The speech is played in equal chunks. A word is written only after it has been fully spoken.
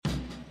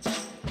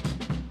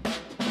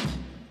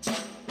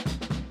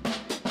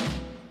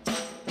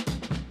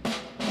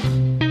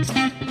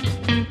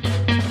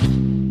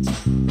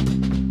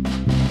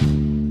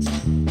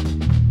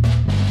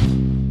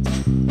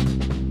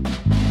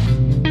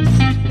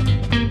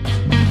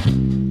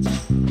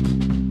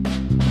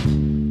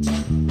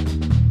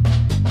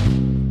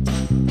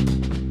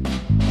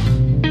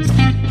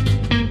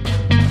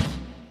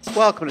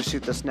Welcome to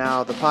Shoot This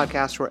Now, the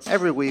podcast where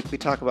every week we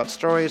talk about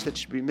stories that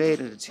should be made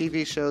into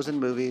TV shows and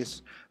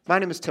movies. My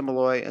name is Tim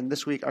Malloy, and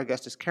this week our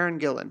guest is Karen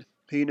Gillan,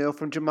 who you know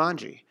from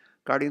Jumanji,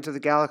 Guardians of the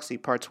Galaxy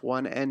Parts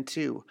 1 and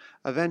 2,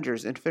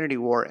 Avengers, Infinity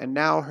War, and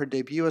now her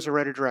debut as a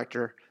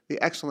writer-director,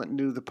 the excellent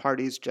new The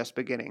Party's Just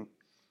Beginning.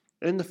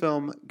 In the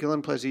film,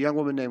 Gillan plays a young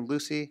woman named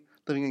Lucy,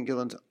 living in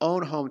Gillan's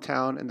own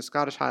hometown in the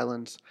Scottish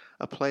Highlands,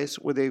 a place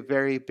with a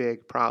very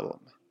big problem.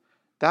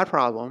 That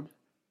problem,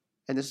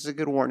 and this is a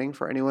good warning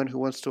for anyone who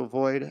wants to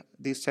avoid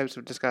these types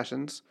of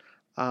discussions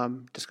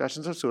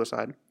of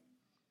suicide,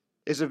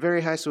 is a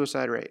very high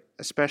suicide rate,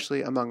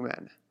 especially among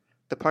men.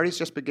 The Party's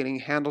Just Beginning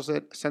handles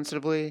it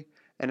sensitively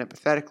and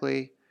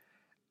empathetically.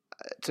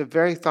 It's a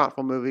very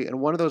thoughtful movie, and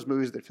one of those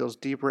movies that feels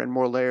deeper and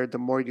more layered the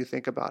more you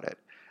think about it.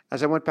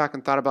 As I went back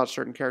and thought about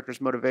certain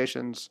characters'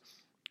 motivations,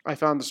 I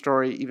found the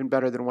story even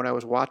better than when I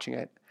was watching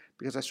it,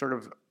 because I sort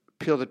of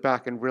peeled it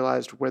back and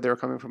realized where they were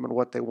coming from and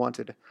what they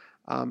wanted,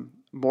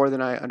 more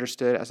than I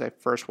understood as I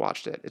first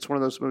watched it. It's one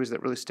of those movies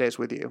that really stays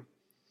with you.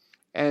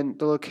 And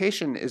the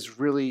location is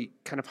really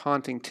kind of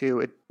haunting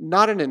too.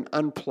 Not in an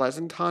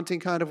unpleasant haunting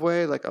kind of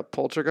way, like a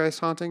poltergeist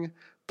haunting,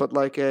 but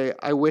like a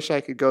I wish I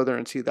could go there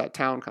and see that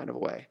town kind of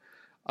way.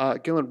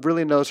 Gillan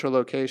really knows her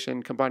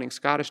location, combining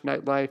Scottish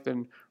nightlife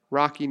and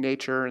rocky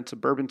nature and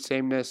suburban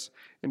sameness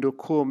into a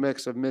cool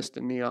mix of mist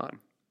and neon.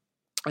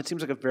 It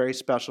seems like a very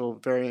special,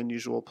 very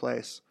unusual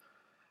place.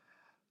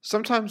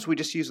 Sometimes we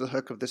just use the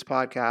hook of this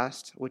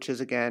podcast, which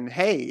is again,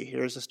 hey,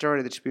 here's a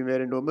story that should be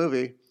made into a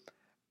movie,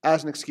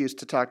 as an excuse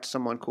to talk to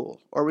someone cool.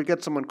 Or we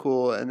get someone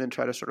cool and then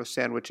try to sort of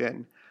sandwich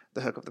in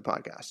the hook of the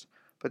podcast.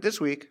 But this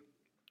week,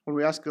 when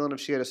we asked Gillan if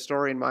she had a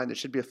story in mind that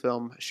should be a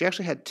film, she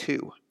actually had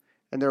two.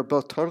 And they were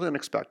both totally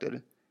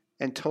unexpected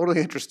and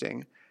totally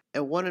interesting.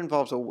 And one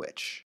involves a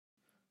witch.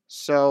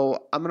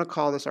 So I'm going to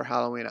call this our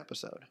Halloween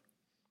episode.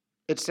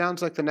 It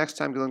sounds like the next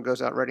time Gillan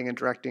goes out writing and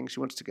directing, she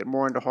wants to get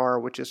more into horror,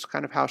 which is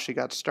kind of how she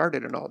got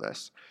started in all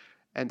this.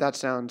 And that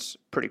sounds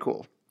pretty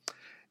cool.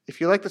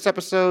 If you like this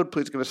episode,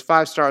 please give us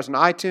 5 stars on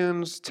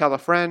iTunes, tell a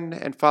friend,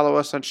 and follow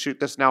us on Shoot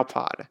This Now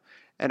Pod.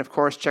 And of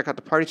course, check out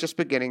The Party's Just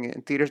Beginning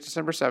in theaters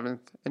December 7th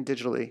and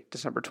digitally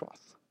December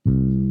 12th.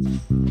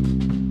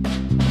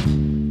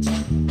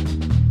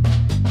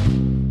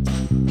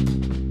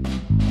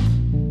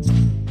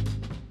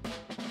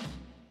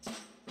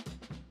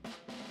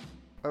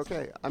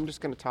 Okay, I'm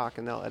just going to talk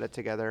and they'll edit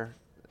together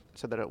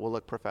so that it will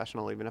look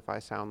professional, even if I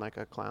sound like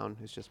a clown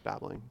who's just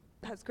babbling.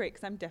 That's great,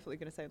 because I'm definitely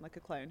going to sound like a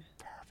clown.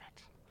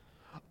 Perfect.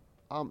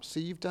 So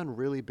you've done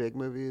really big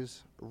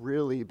movies,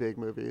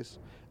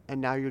 and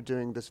now you're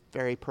doing this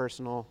very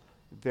personal,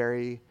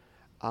 very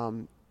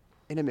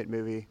intimate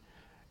movie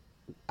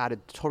at a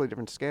totally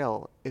different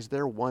scale. Is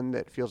there one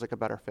that feels like a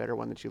better fit or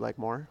one that you like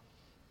more?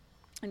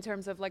 In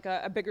terms of like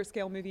a bigger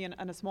scale movie and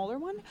a smaller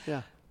one?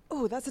 Yeah.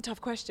 Oh, that's a tough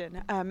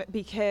question,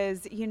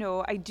 because, you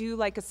know, I do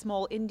like a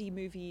small indie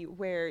movie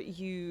where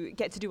you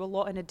get to do a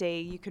lot in a day.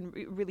 You can,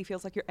 it really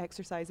feels like you're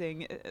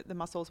exercising the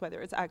muscles,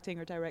 whether it's acting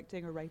or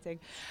directing or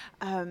writing.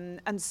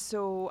 And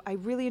so I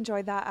really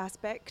enjoy that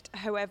aspect.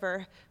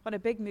 However, on a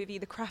big movie,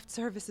 the craft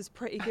service is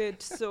pretty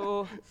good,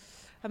 so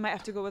I might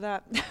have to go with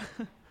that.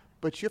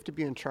 But you have to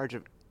be in charge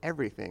of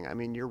everything. I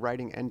mean, you're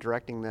writing and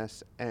directing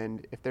this,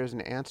 and if there's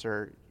an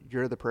answer,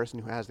 you're the person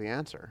who has the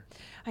answer.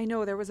 I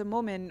know, there was a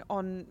moment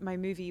on my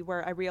movie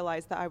where I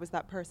realized that I was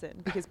that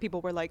person, because people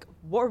were like,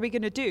 what are we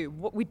going to do?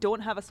 We don't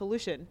have a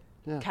solution.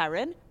 Yeah.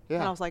 Karen? Yeah.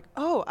 And I was like,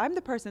 oh, I'm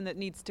the person that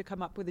needs to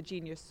come up with a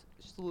genius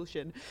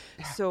solution.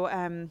 Yeah. So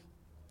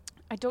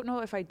I don't know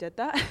if I did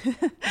that,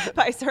 but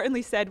I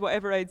certainly said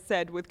whatever I'd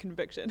said with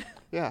conviction.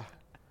 Yeah.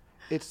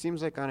 It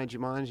seems like on a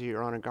Jumanji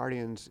or on a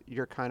Guardians,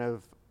 you're kind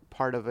of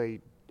part of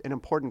an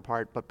important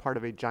part, but part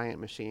of a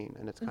giant machine.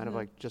 And it's kind of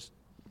like, just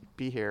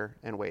be here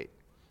and wait.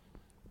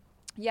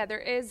 Yeah, there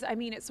is. I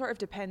mean, it sort of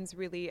depends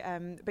really.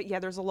 But yeah,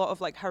 there's a lot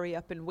of like hurry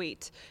up and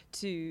wait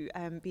to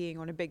being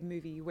on a big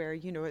movie where,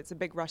 you know, it's a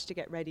big rush to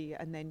get ready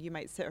and then you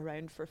might sit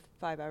around for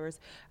 5 hours.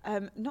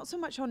 Not so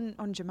much on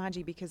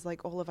Jumanji, because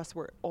like all of us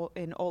were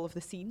in all of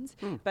the scenes,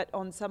 but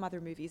on some other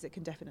movies it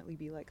can definitely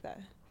be like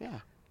that. Yeah.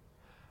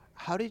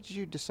 How did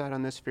you decide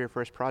on this for your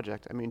first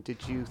project? I mean,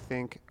 did you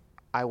think,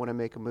 I want to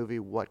make a movie,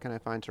 what can I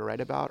find to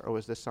write about? Or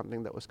was this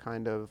something that was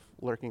kind of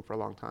lurking for a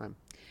long time?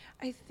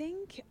 I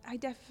think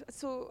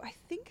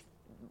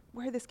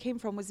where this came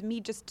from was me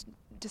just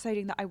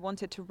deciding that I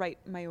wanted to write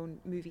my own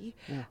movie,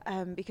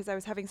 because I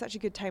was having such a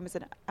good time as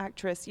an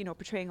actress, you know,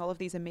 portraying all of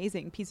these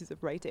amazing pieces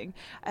of writing,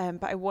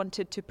 but I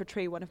wanted to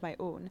portray one of my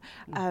own.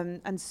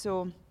 And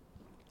so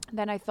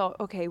then I thought,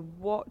 okay,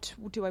 what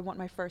do I want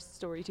my first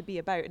story to be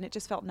about? And it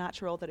just felt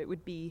natural that it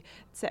would be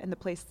set in the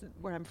place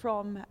where I'm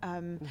from.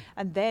 And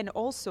then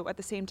also at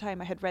the same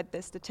time, I had read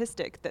this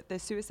statistic that the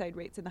suicide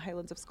rates in the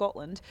Highlands of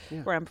Scotland,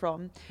 where I'm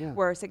from,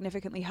 were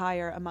significantly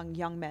higher among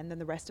young men than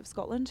the rest of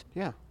Scotland.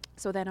 Yeah.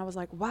 So then I was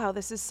like, wow,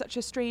 this is such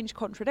a strange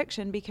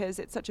contradiction, because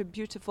it's such a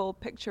beautiful,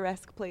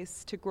 picturesque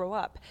place to grow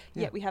up.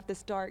 Yet we have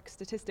this dark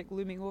statistic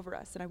looming over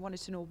us, and I wanted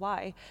to know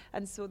why.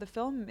 And so the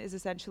film is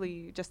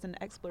essentially just an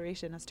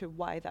exploration as to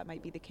why that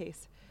might be the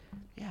case.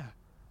 Yeah.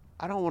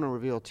 I don't want to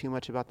reveal too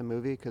much about the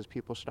movie because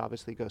people should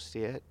obviously go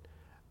see it.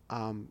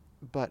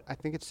 But I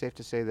think it's safe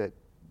to say that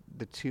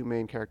the two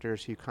main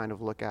characters you kind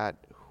of look at,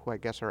 who I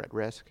guess are at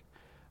risk,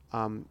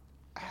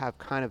 have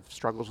kind of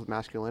struggles with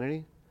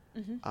masculinity,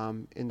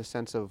 in the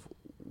sense of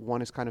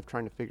one is kind of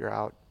trying to figure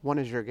out, one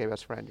is your gay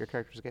best friend, your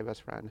character's gay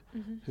best friend,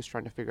 who's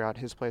trying to figure out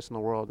his place in the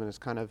world and is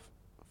kind of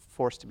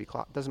forced to be,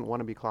 doesn't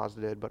want to be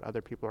closeted, but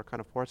other people are kind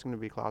of forcing him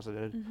to be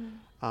closeted.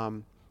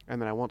 And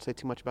then I won't say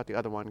too much about the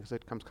other one because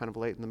it comes kind of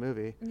late in the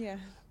movie. Yeah.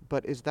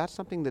 But is that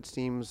something that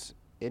seems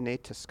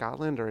innate to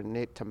Scotland or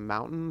innate to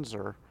mountains,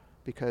 or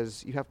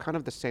because you have kind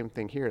of the same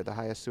thing here, the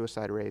highest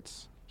suicide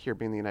rates here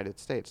being the United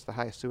States, the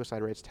highest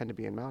suicide rates tend to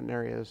be in mountain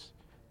areas,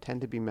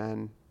 tend to be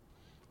men.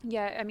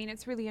 Yeah, I mean,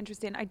 it's really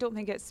interesting. I don't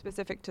think it's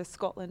specific to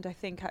Scotland. I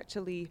think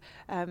actually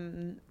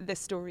this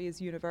story is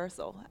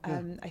universal.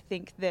 I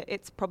think that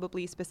it's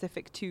probably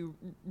specific to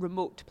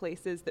remote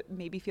places that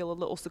maybe feel a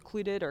little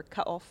secluded or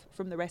cut off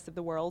from the rest of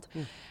the world.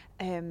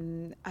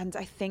 And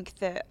I think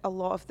that a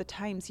lot of the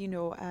times, you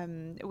know,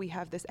 we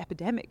have this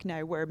epidemic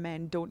now where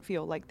men don't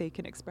feel like they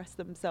can express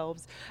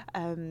themselves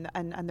and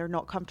they're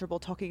not comfortable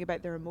talking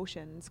about their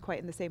emotions quite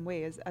in the same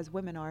way as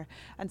women are.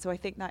 And so I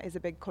think that is a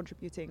big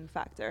contributing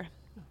factor.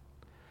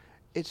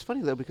 It's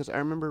funny, though, because I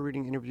remember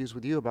reading interviews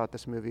with you about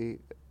this movie.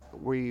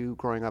 Were you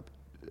growing up,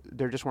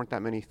 there just weren't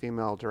that many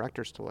female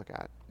directors to look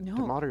at, to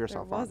model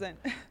yourself there wasn't.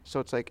 on. So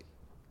it's like,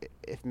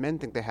 if men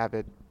think they have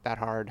it that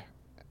hard,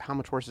 how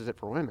much worse is it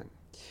for women?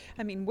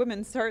 I mean,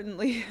 women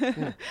certainly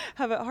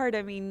have it hard.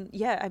 I mean,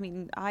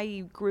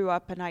 I grew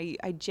up and I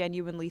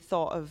genuinely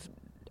thought of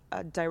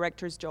a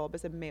director's job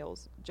as a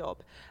male's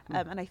job.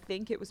 And I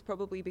think it was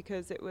probably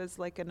because it was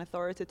like an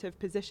authoritative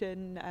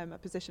position, a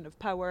position of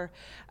power.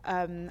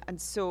 And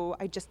so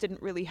I just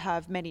didn't really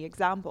have many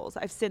examples.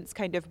 I've since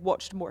kind of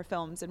watched more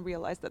films and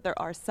realized that there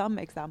are some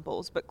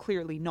examples, but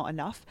clearly not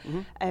enough.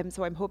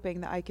 So I'm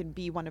hoping that I can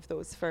be one of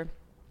those for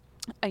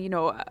you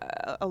know,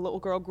 a little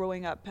girl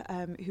growing up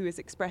who is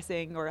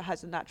expressing or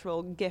has a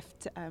natural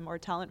gift or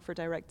talent for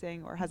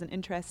directing or has an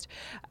interest,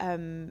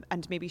 and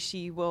maybe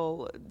she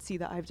will see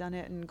that I've done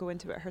it and go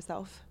into it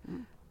herself.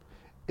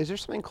 Is there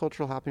something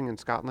cultural happening in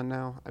Scotland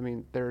now? I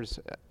mean, there's,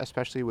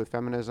 especially with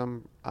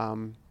feminism,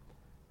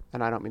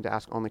 and I don't mean to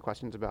ask only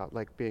questions about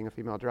like being a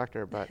female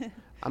director, but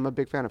I'm a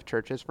big fan of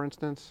Churches, for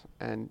instance.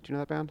 And do you know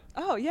that band?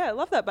 Oh yeah, I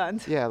love that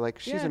band. Yeah, like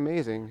she's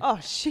amazing. Oh,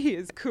 she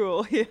is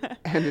cool. Yeah.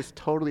 And is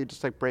totally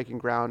just like breaking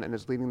ground and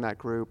is leading that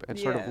group and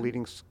sort of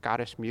leading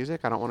Scottish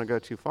music. I don't want to go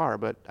too far,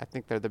 but I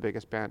think they're the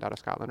biggest band out of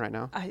Scotland right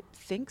now. I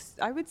think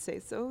I would say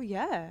so.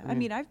 Yeah. I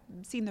mean, I've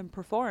seen them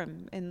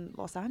perform in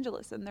Los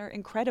Angeles, and they're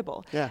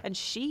incredible. Yeah. And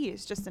she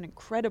is just an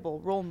incredible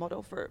role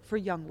model for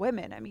young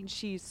women. I mean,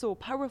 she's so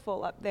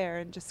powerful up there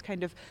and just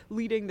kind of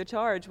leading the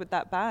charge with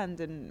that band,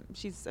 and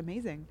she's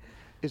amazing.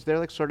 Is there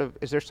like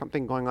is there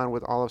something going on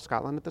with all of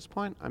Scotland at this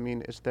point? I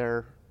mean, is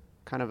there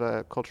kind of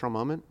a cultural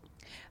moment?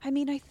 I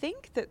mean, I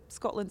think that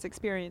Scotland's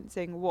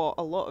experiencing what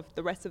a lot of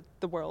the rest of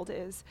the world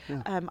is.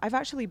 I've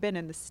actually been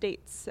in the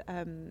States.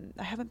 I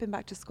haven't been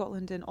back to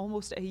Scotland in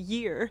almost a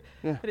year,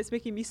 and it's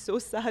making me so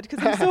sad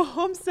because I'm so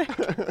homesick.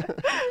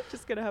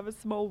 Just gonna have a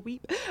small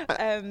weep.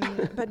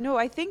 But no,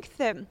 I think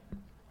that.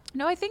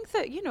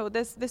 You know,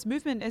 this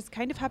movement is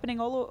kind of happening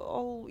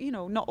all you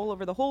know, not all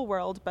over the whole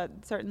world, but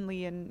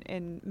certainly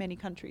in many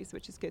countries,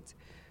 which is good.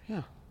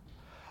 Yeah.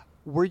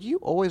 Were you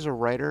always a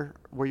writer?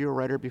 Were you a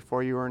writer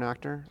before you were an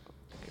actor?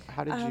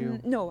 How did you?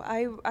 No,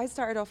 I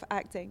started off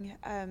acting.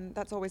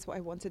 That's always what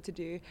I wanted to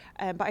do.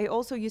 But I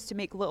also used to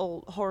make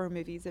little horror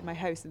movies in my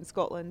house in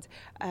Scotland,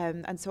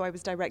 and so I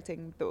was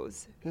directing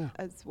those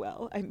as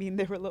well. I mean,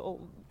 they were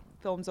little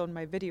films on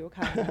my video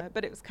camera,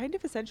 but it was kind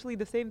of essentially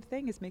the same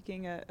thing as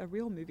making a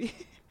real movie.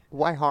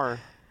 Why horror?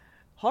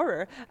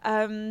 Horror?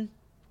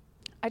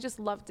 I just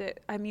loved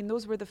it. I mean,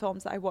 those were the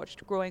films that I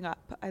watched growing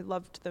up. I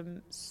loved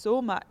them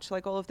so much,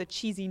 like all of the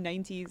cheesy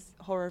 90s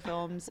horror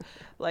films,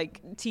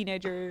 like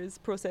Teenagers,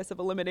 Process of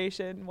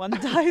Elimination, one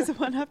dies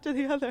one after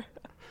the other.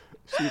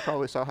 So you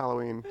probably saw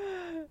Halloween.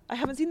 I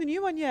haven't seen the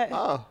new one yet.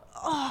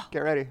 Oh. Get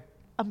ready.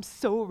 I'm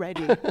so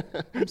ready.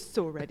 I'm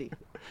so ready.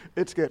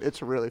 It's good.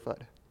 It's really fun.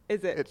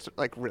 Is it? It's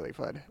like really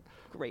fun.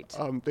 Great.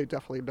 They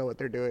definitely know what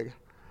they're doing.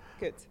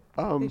 Good.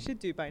 They should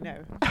do by now.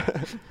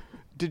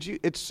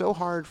 It's so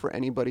hard for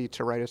anybody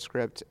to write a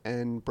script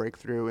and break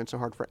through, and so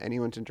hard for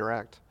anyone to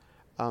direct.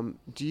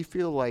 Do you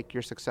feel like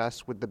your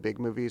success with the big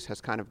movies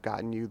has kind of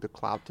gotten you the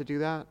clout to do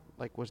that?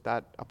 Like, was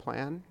that a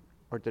plan,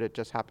 or did it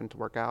just happen to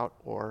work out,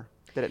 or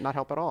did it not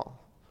help at all?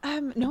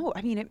 No,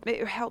 I mean,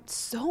 it helped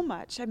so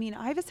much. I mean,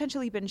 I've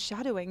essentially been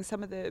shadowing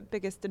some of the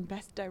biggest and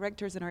best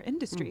directors in our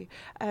industry.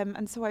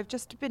 And so I've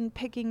just been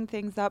picking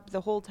things up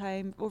the whole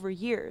time over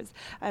years,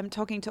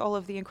 talking to all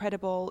of the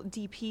incredible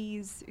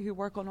DPs who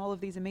work on all of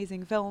these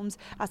amazing films,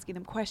 asking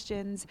them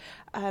questions.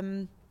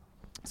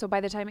 So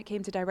by the time it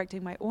came to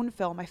directing my own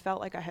film, I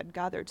felt like I had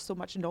gathered so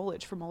much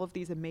knowledge from all of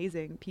these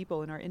amazing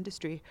people in our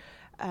industry.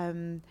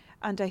 And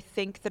I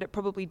think that it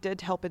probably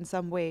did help in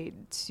some way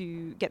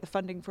to get the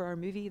funding for our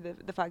movie,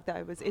 the fact that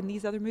I was in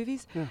these other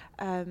movies. Yeah.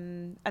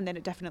 And then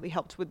it definitely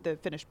helped with the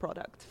finished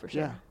product, for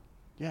sure. Yeah.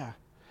 Yeah.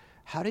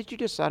 How did you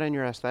decide on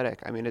your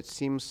aesthetic? I mean, it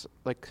seems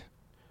like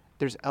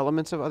there's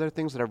elements of other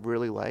things that I've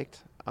really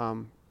liked.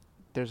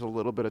 There's a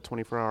little bit of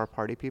 24-Hour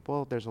Party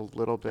People. There's a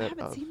little bit I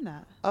haven't seen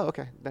that. Oh,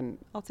 okay. Then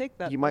I'll take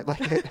that. you might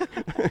like it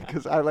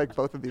because I like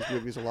both of these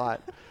movies a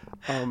lot.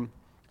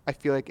 I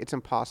feel like it's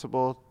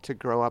impossible to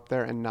grow up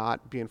there and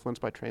not be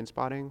influenced by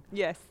Trainspotting.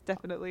 Yes,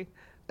 definitely.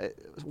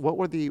 What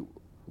was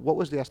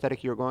the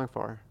aesthetic you were going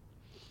for?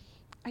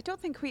 I don't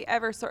think we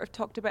ever sort of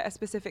talked about a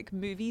specific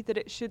movie that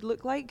it should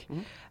look like.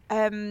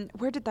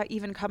 Where did that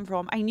even come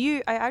from?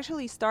 I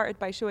actually started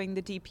by showing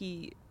the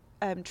DP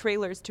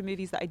trailers to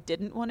movies that I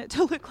didn't want it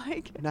to look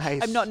like.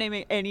 Nice. I'm not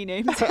naming any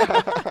names.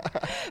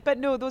 But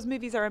no, those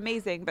movies are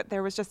amazing. But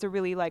there was just a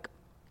really like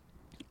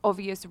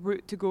obvious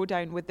route to go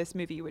down with this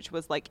movie, which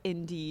was like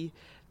indie,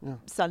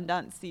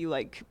 Sundance-y,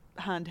 like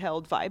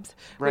handheld vibes,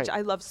 which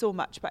I love so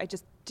much, but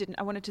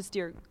I wanted to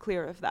steer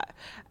clear of that.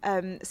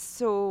 And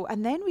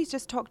then we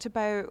just talked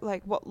about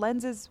like what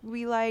lenses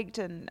we liked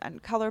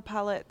and color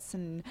palettes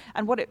and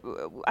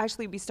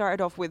actually we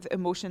started off with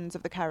emotions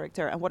of the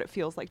character and what it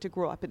feels like to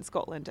grow up in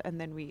Scotland.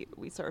 And then we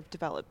sort of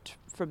developed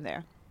from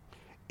there.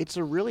 It's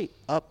a really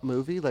up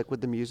movie, like with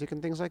the music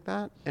and things like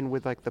that, and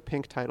with like the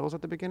pink titles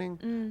at the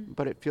beginning.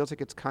 But it feels like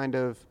it's kind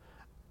of,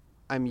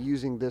 I'm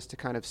using this to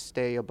kind of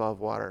stay above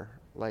water.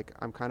 Like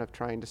I'm kind of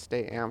trying to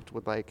stay amped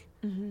with like,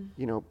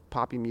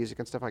 poppy music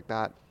and stuff like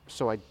that,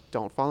 so I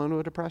don't fall into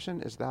a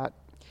depression. Is that?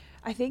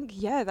 I think,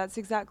 yeah, that's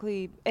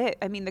exactly it.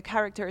 I mean, the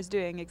character is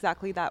doing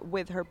exactly that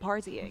with her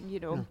partying,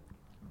 Yeah.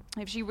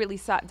 If she really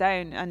sat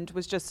down and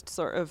was just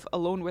sort of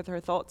alone with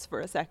her thoughts for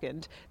a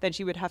second, then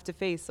she would have to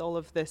face all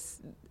of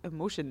this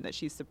emotion that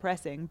she's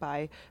suppressing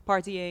by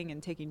partying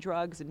and taking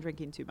drugs and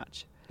drinking too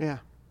much. Yeah.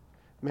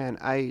 Man,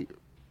 I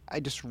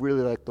just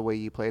really like the way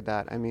you played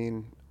that. I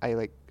mean,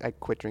 I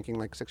quit drinking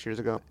like 6 years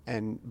ago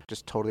and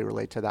just totally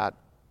relate to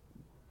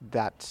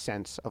that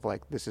sense of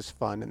like, this is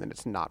fun and then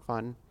it's not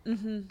fun.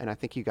 And I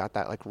think you got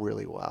that like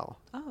really well.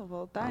 Oh,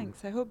 well,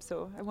 thanks. I hope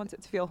so. I want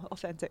it to feel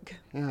authentic.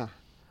 Yeah.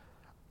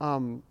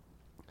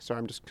 Sorry,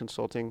 I'm just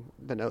consulting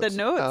the notes. The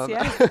notes,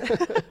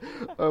 yes.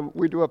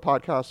 We do a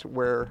podcast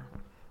where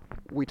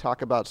we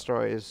talk about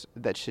stories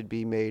that should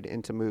be made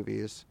into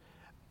movies.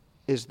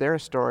 Is there a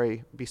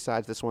story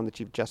besides this one that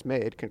you've just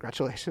made,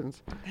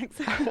 congratulations, Thanks.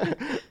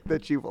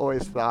 that you've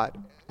always thought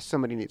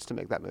somebody needs to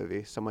make that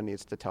movie, someone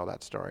needs to tell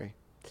that story?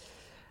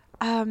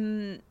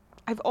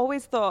 I've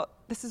always thought,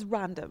 this is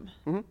random,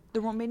 the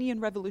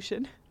Romanian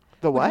Revolution.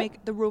 The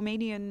what? The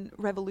Romanian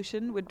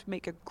Revolution would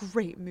make a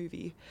great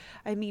movie.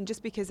 I mean,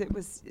 just because it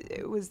was,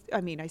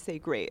 I mean, I say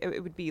great,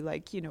 it would be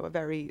like, a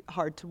very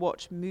hard to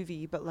watch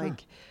movie, but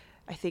like,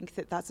 I think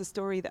that's a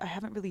story that I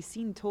haven't really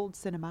seen told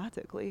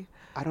cinematically.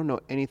 I don't know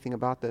anything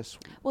about this.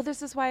 Well,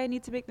 this is why I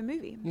need to make the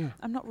movie. Yeah.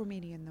 I'm not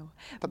Romanian though.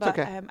 That's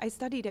okay. I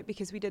studied it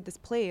because we did this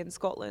play in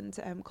Scotland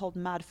called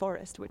Mad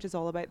Forest, which is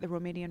all about the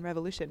Romanian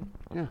Revolution.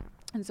 Yeah.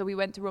 And so we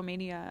went to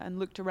Romania and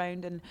looked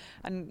around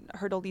and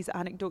heard all these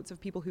anecdotes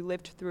of people who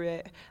lived through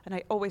it. And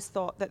I always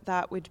thought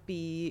that would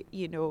be,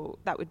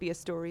 that would be a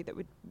story that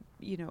would,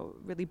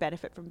 really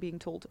benefit from being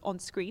told on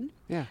screen.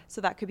 Yeah. So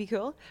that could be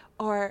cool.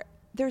 Or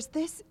there's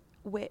this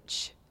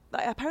witch,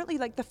 apparently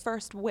like the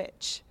first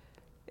witch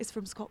is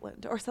from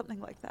Scotland or something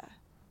like that.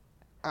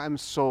 I'm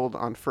sold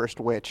on First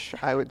Witch.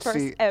 I would First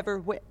see. ever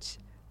witch.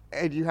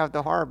 And you have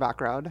the horror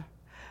background.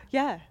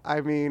 Yeah.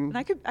 I mean. And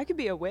I could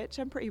be a witch.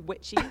 I'm pretty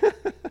witchy.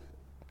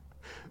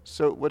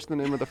 So what's the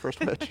name of the first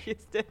witch?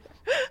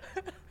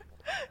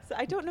 So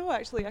I don't know,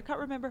 actually. I can't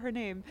remember her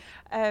name.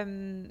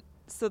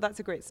 So that's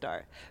a great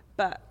start.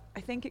 But I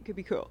think it could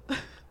be cool.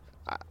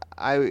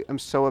 I am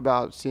so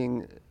about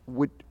seeing,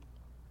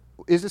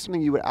 is this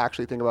something you would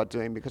actually think about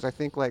doing? Because I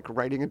think like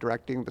writing and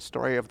directing the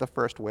story of the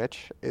first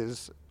witch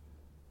is,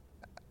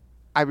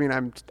 I mean,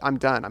 I'm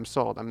done. I'm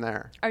sold. I'm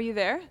there. Are you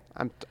there?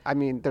 I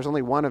mean, there's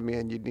only one of me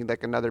and you'd need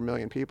like another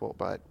million people,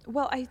 but.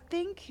 Well, I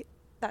think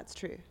that's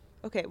true.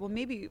 Okay, well,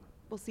 maybe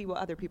we'll see what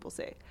other people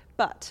say.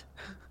 But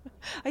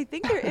I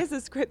think there is a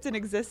script in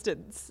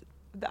existence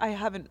that I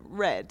haven't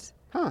read.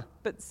 Huh.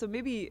 But so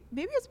maybe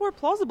it's more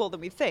plausible than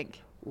we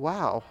think.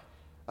 Wow.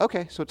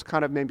 Okay, so it's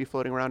kind of maybe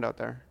floating around out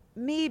there.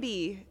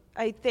 Maybe.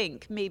 I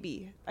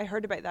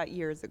heard about that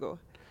years ago.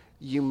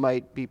 You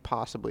might be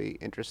possibly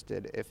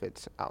interested if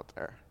it's out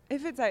there.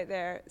 If it's out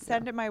there,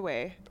 send it my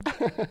way,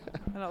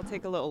 and I'll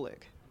take a little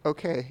look.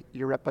 Okay,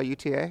 you're rep by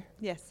UTA?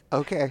 Yes.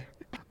 Okay.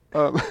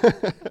 I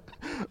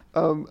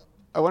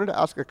wanted to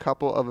ask a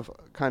couple of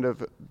kind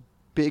of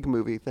big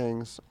movie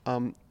things.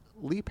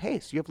 Lee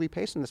Pace, you have Lee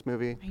Pace in this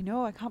movie. I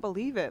know, I can't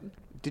believe it.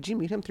 Did you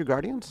meet him through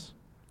Guardians?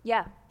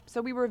 Yeah,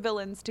 so we were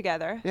villains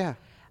together. Yeah.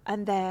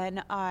 And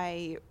then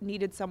I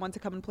needed someone to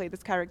come and play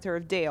this character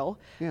of Dale.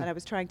 Yeah. And I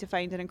was trying to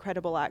find an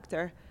incredible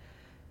actor.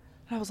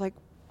 And I was like,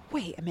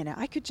 wait a minute,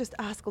 I could just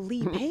ask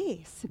Lee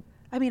Pace.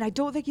 I mean, I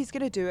don't think he's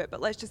going to do it,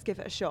 but let's just give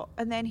it a shot.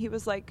 And then he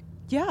was like,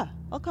 yeah,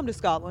 I'll come to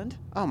Scotland.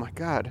 Oh my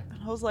God.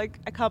 And I was like,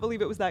 I can't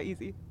believe it was that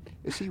easy.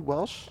 Is he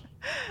Welsh?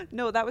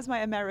 No, that was my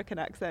American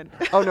accent.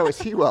 Oh no, is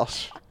he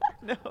Welsh?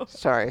 No.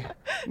 Sorry.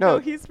 No, No.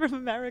 he's from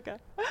America.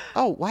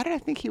 Oh, why did I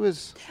think he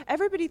was?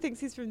 Everybody thinks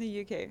he's from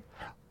the UK.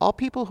 All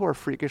people who are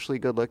freakishly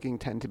good looking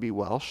tend to be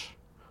Welsh.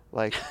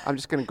 Like, I'm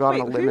just going to go out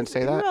on a limb and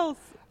say who that.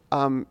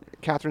 else?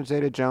 Catherine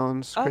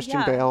Zeta-Jones, Oh, Christian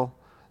yeah. Bale.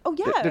 Oh,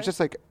 They're yeah. just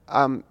like,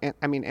 I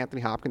mean,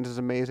 Anthony Hopkins is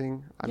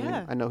amazing. I mean,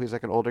 Yeah. I know he's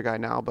like an older guy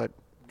now, but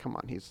come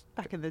on, he's,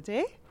 Back in the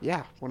day?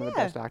 yeah, one of the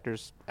Yeah. best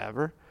actors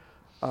ever.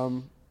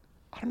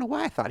 I don't know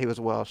why I thought he was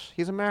Welsh.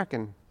 He's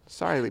American.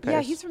 Sorry, Lee Pace.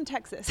 Yeah, he's from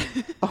Texas.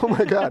 Oh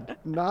my God,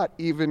 not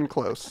even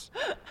close.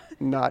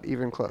 Not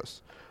even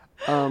close.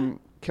 Can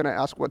I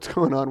ask what's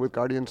going on with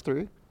Guardians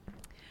 3?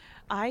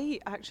 I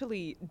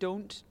actually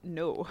don't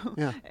know.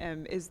 Yeah.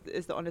 Is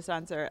the honest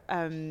answer.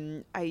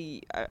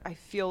 I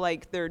feel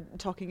like they're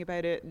talking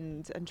about it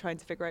and trying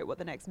to figure out what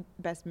the next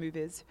best move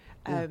is.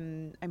 Yeah.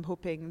 I'm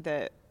hoping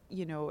that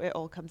it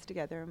all comes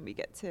together and we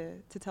get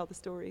to tell the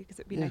story because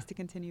it'd be Yeah. nice to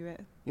continue it.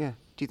 Yeah.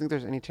 Do you think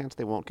there's any chance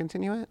they won't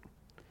continue it?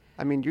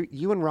 I mean,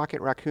 you and Rocket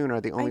Raccoon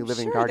are the only I'm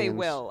living sure Guardians. they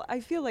will.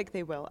 I feel like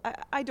they will.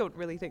 I don't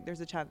really think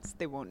there's a chance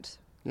they won't.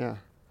 Yeah.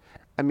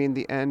 I mean,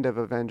 the end of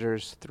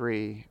Avengers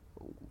 3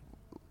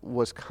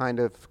 was kind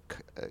of,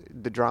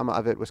 the drama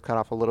of it was cut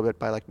off a little bit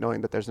by like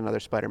knowing that there's another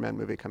Spider-Man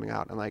movie coming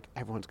out and like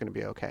everyone's going to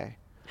be okay.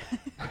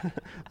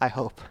 I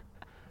hope.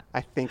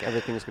 I think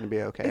everything's going to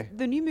be okay.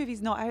 The new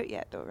movie's not out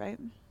yet though, right?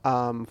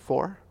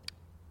 4?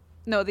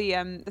 No,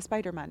 the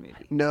Spider-Man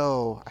movie.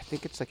 No, I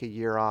think it's like a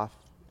year off.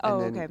 Oh,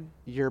 and then okay.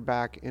 You're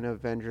back in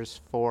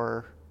Avengers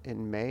 4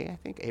 in May, I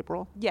think,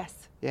 April?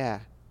 Yes. Yeah.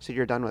 So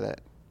you're done with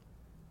it.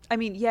 I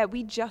mean, yeah,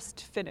 we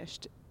just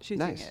finished shooting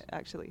Nice. it,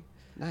 actually.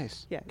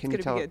 Nice. Yeah, Can it's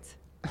you going to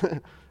be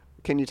good.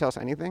 Can you tell us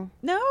anything?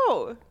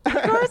 No, of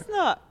course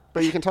not.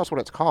 But you can tell us what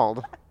it's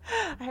called.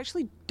 I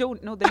actually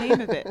don't know the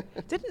name of it.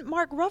 Didn't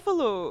Mark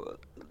Ruffalo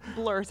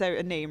blurt out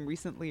a name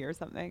recently or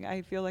something?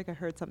 I feel like I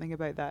heard something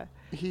about that.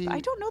 But I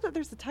don't know that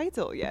there's a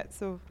title yet,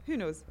 so who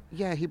knows?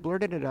 Yeah, he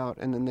blurted it out,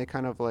 and then they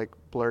kind of like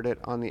blurred it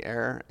on the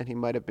air, and he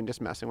might have been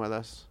just messing with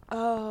us.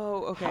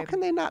 Oh, okay. How can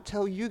they not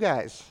tell you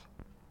guys?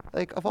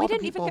 Like, of all We the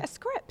didn't people. even get a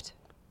script.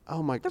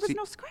 Oh my! There was see,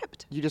 no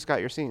script. You just got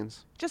your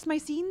scenes. Just my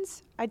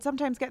scenes. I'd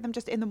sometimes get them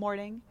just in the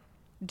morning,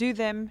 do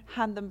them,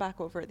 hand them back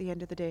over at the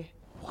end of the day.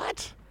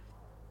 What?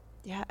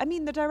 Yeah, I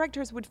mean, the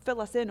directors would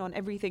fill us in on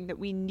everything that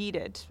we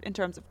needed in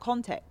terms of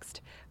context,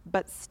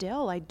 but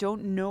still, I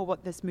don't know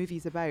what this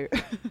movie's about.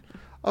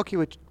 Okay,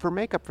 which for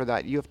makeup for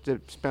that, you have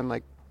to spend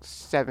like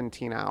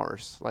 17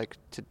 hours, like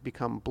to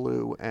become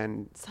blue,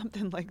 and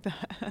Something like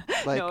that.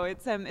 Like- No,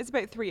 it's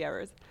about 3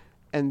 hours.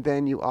 and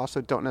then you also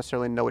don't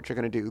necessarily know what you're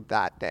going to do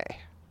that day.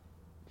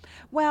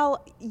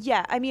 Well,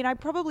 yeah, I mean, I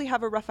probably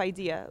have a rough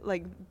idea,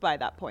 like, by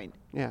that point.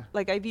 Yeah.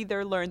 Like, I've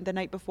either learned the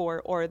night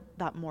before or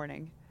that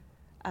morning.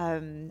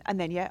 And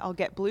then, yeah, I'll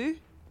get blue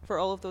for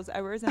all of those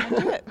hours and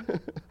then do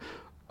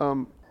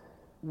it.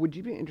 Would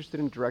you be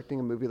interested in directing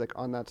a movie like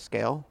on that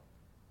scale?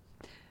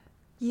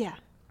 Yeah.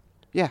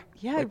 Yeah.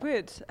 Yeah, I Like,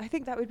 would. I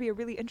think that would be a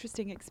really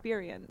interesting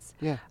experience.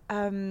 Yeah.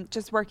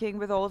 Just working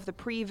with all of the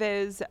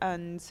previs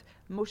and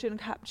motion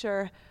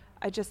capture,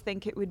 I just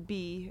think it would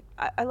be.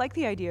 I like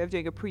the idea of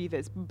doing a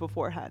previs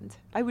beforehand.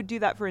 I would do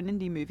that for an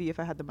indie movie if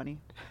I had the money.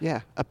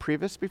 Yeah. A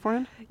previs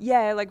beforehand?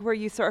 Yeah, like where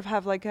you sort of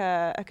have like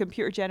a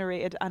computer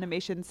generated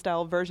animation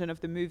style version of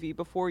the movie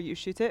before you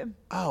shoot it.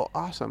 Oh,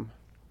 awesome.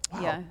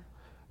 Wow. Yeah.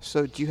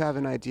 So do you have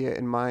an idea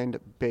in mind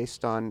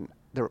based on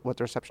what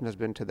the reception has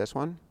been to this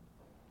one?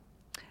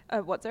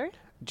 What's sorry?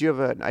 Do you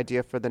have an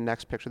idea for the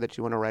next picture that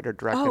you want to write or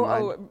direct in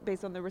mind? Oh,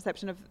 based on the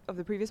reception of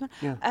the previous one?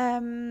 Yeah.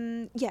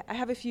 Yeah, I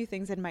have a few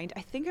things in mind. I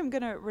think I'm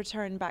going to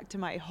return back to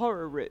my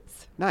horror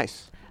roots.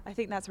 Nice. I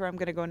think that's where I'm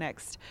going to go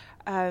next,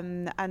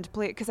 and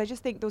play it because I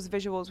just think those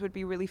visuals would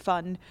be really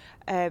fun.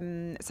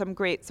 Some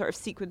great sort of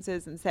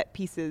sequences and set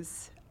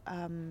pieces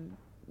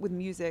with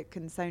music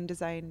and sound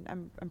design.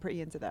 I'm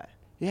pretty into that.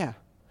 Yeah.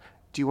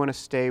 Do you want to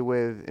stay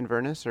with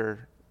Inverness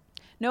or?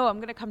 No, I'm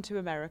going to come to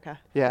America.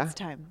 Yeah? It's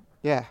time.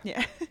 Yeah.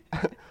 Yeah.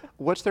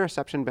 What's the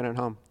reception been at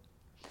home?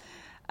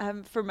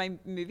 For my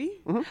movie?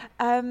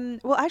 Mm-hmm.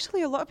 Well,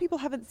 actually, a lot of people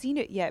haven't seen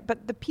it yet,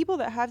 but the people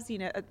that have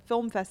seen it at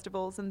film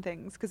festivals and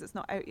things, because it's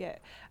not out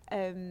yet,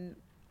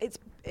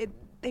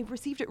 they've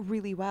received it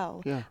really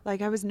well. Yeah.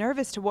 Like, I was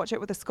nervous to watch it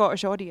with a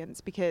Scottish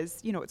audience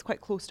because, it's quite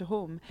close to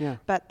home. Yeah.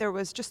 But there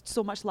was just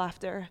so much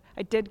laughter.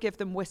 I did give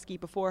them whiskey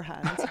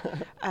beforehand.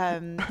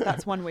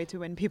 That's one way to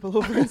win people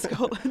over in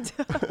Scotland.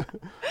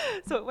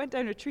 So it went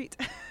down a treat.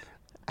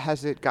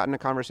 Has it gotten a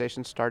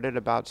conversation started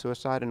about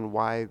suicide and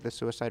why the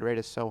suicide rate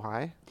is so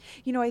high?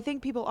 I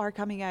think people are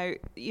coming out,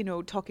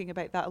 talking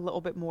about that a little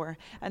bit more.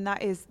 And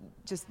that is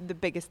just the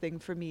biggest thing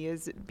for me,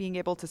 is being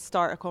able to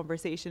start a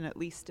conversation at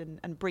least and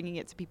bringing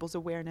it to people's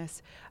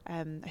awareness.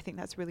 I think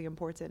that's really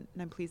important,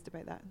 and I'm pleased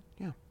about that.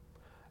 Yeah.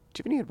 Do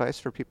you have any advice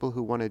for people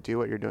who want to do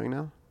what you're doing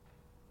now?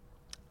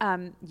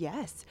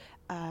 Yes,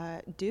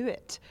 do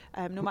it.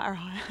 No matter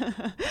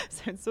how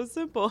sounds so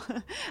simple,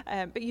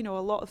 but a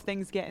lot of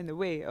things get in the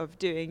way of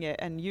doing it,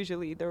 and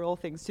usually they're all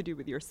things to do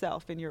with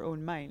yourself in your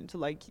own mind,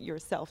 like your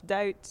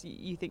self-doubt.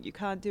 You think you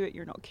can't do it,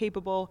 you're not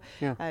capable,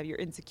 you're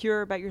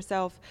insecure about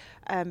yourself.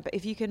 But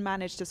if you can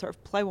manage to sort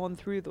of plow on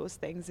through those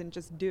things and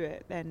just do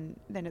it, then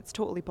it's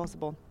totally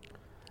possible.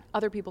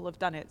 Other people have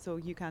done it, so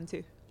you can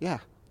too. Yeah.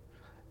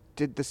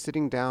 Did the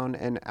sitting down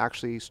and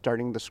actually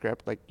starting the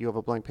script, like you have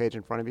a blank page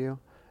in front of you,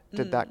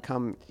 did that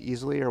come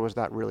easily, or was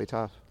that really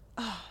tough?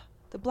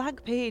 The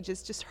blank page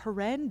is just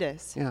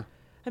horrendous. Yeah.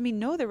 I mean,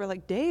 no, there were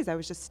like days I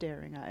was just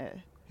staring at it.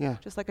 Yeah.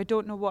 Just like I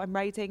don't know what I'm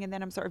writing, and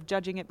then I'm sort of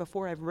judging it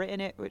before I've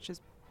written it, which is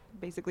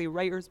basically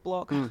writer's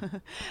block.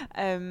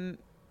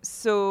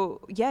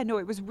 So,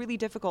 it was really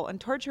difficult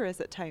and torturous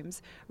at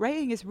times.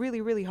 Writing is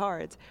really, really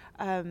hard.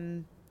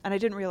 And I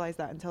didn't realize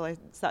that until I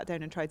sat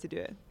down and tried to do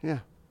it. Yeah.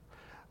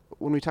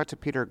 When we talked to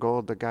Peter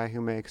Gould, the guy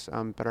who makes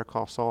Better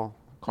Call Saul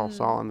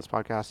on this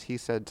podcast, he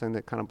said something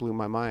that kind of blew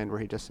my mind, where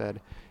he just said,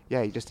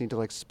 you just need to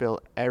like spill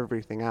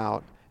everything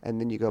out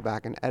and then you go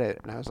back and edit.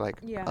 And I was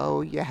like,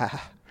 oh yeah.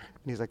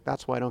 And he's like,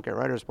 that's why I don't get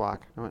writer's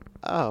block. I went,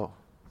 oh,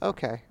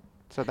 okay.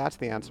 So that's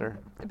the answer.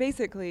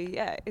 Basically,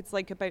 it's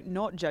like about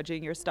not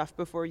judging your stuff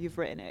before you've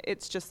written it.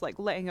 It's just like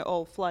letting it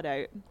all flood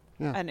out.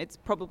 Yeah. And it's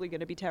probably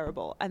going to be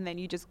terrible. And then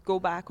you just go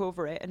back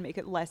over it and make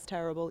it less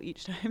terrible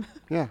each time.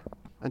 Yeah.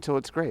 Until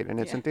it's great and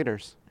it's in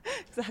theaters.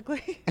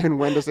 Exactly. And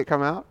when does it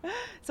come out?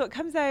 So it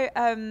comes out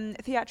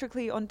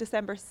theatrically on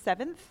December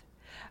 7th,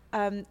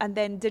 and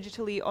then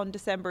digitally on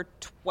December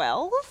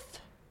 12th.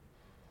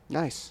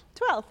 Nice.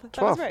 12th.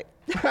 That was right.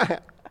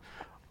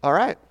 All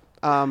right.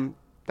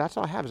 That's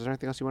all I have. Is there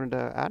anything else you wanted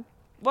to add?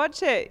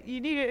 Watch it.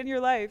 You need it in your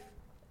life.